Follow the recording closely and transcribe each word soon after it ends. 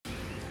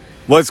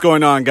What's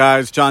going on,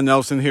 guys? John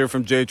Nelson here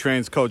from J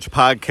Trains Coach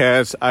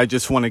Podcast. I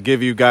just want to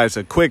give you guys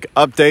a quick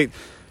update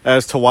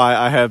as to why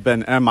I have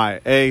been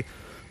MIA.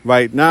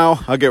 Right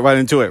now, I'll get right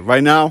into it.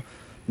 Right now,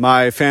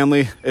 my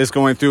family is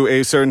going through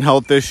a certain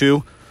health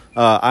issue.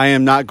 I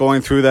am not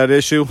going through that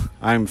issue.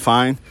 I'm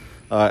fine.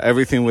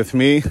 Everything with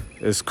me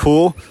is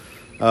cool,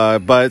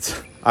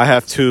 but I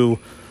have to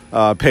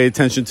pay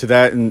attention to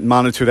that and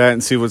monitor that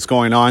and see what's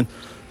going on.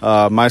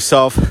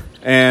 Myself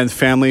and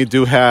family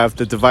do have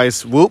the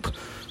device Whoop,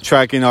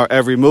 tracking our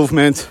every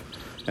movement,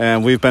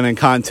 and we've been in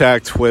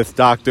contact with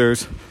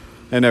doctors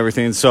and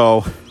everything.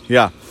 So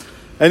yeah,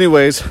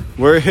 anyways,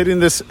 we're hitting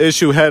this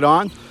issue head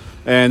on,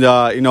 and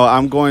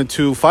I'm going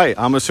to fight.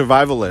 I'm a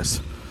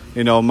survivalist.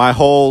 My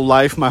whole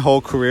life, my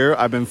whole career,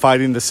 I've been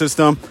fighting the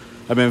system.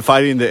 I've been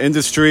fighting the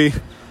industry.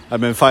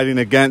 I've been fighting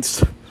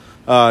against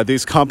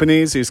these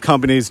companies. These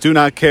companies do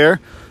not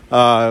care.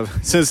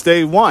 Since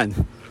day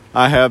one,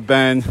 I have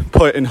been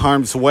put in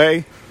harm's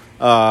way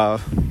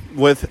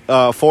with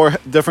 4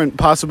 different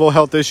possible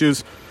health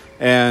issues,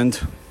 and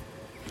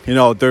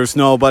there's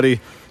nobody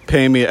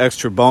paying me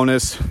extra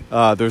bonus.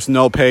 There's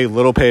no pay,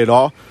 little pay at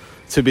all.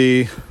 To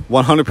be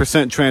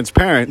 100%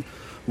 transparent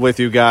with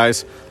you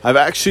guys, I've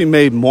actually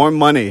made more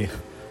money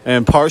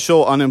in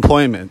partial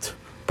unemployment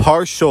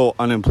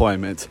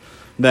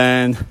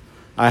than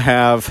I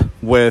have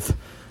with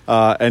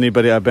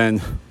anybody I've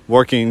been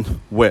working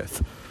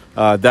with.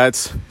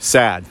 That's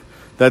sad.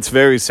 That's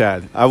very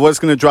sad. I was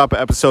going to drop an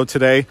episode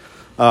today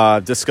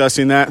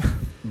discussing that,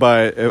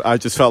 but I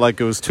just felt like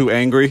it was too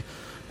angry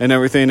and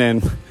everything,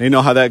 and you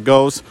know how that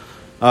goes.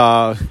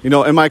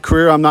 In my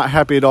career, I'm not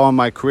happy at all in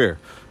my career.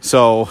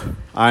 So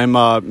I'm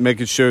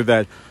making sure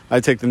that I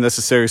take the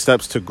necessary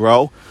steps to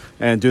grow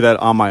and do that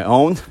on my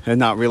own and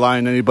not rely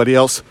on anybody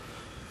else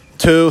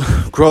to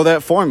grow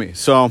that for me.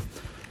 So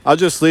I'll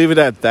just leave it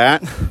at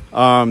that.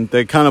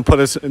 They kind of put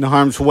us in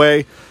harm's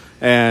way,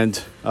 and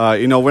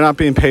we're not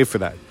being paid for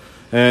that.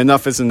 And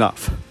enough is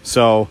enough.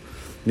 So,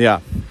 yeah.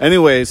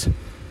 Anyways,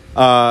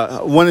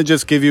 I want to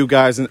just give you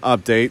guys an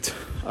update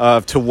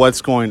to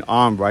what's going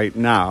on right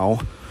now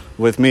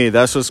with me.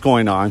 That's what's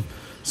going on.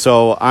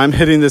 So I'm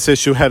hitting this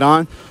issue head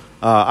on.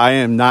 I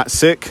am not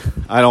sick.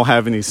 I don't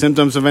have any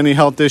symptoms of any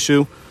health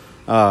issue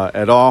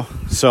at all.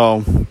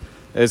 So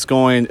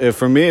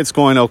for me, it's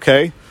going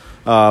okay.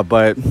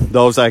 But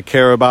those I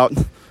care about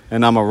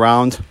and I'm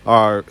around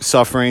are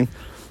suffering.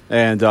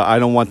 And I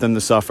don't want them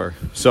to suffer.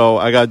 So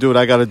I got to do what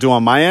I got to do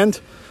on my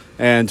end.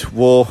 And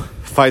we'll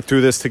fight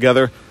through this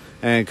together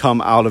and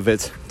come out of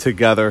it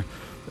together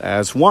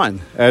as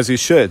one, as you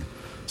should.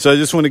 So I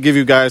just want to give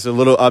you guys a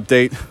little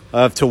update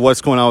to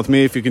what's going on with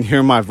me. If you can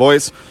hear my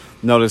voice,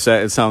 notice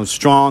that it sounds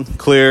strong,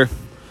 clear,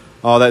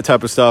 all that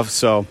type of stuff.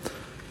 So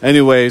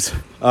anyways,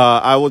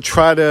 I will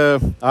try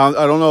to, I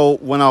don't know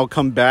when I'll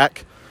come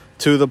back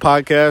to the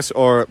podcast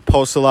or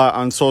post a lot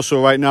on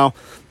social right now.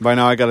 Right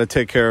now, I got to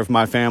take care of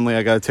my family.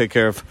 I got to take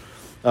care of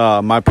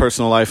my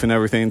personal life and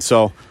everything.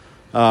 So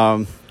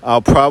I'll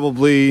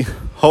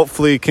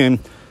hopefully can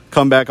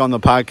come back on the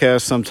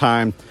podcast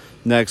sometime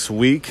next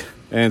week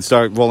and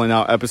start rolling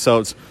out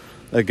episodes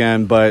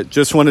again. But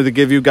just wanted to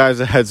give you guys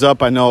a heads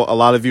up. I know a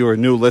lot of you are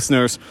new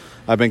listeners.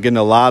 I've been getting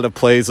a lot of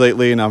plays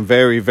lately, and I'm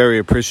very, very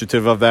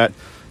appreciative of that.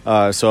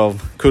 So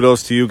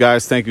kudos to you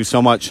guys. Thank you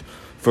so much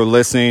for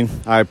listening.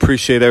 I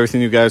appreciate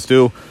everything you guys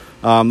do.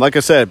 Like I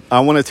said,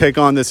 I want to take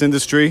on this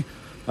industry.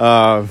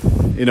 J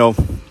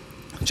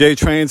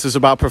Trains is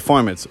about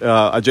performance.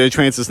 J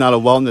Trains is not a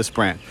wellness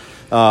brand.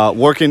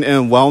 Working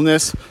in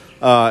wellness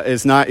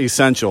is not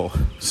essential.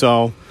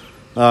 So,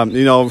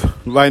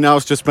 right now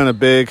it's just been a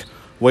big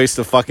waste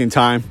of fucking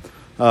time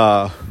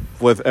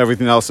with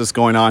everything else that's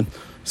going on.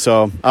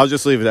 So I'll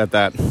just leave it at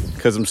that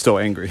because I'm still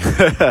angry.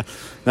 I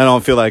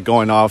don't feel like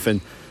going off and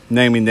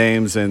naming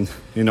names and,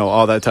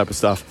 all that type of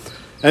stuff.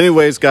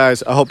 Anyways,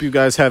 guys, I hope you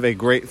guys have a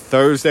great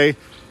Thursday.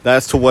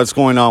 That's to what's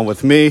going on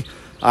with me.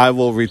 I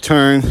will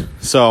return.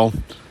 So,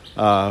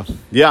 I'll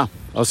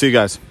see you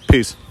guys.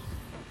 Peace.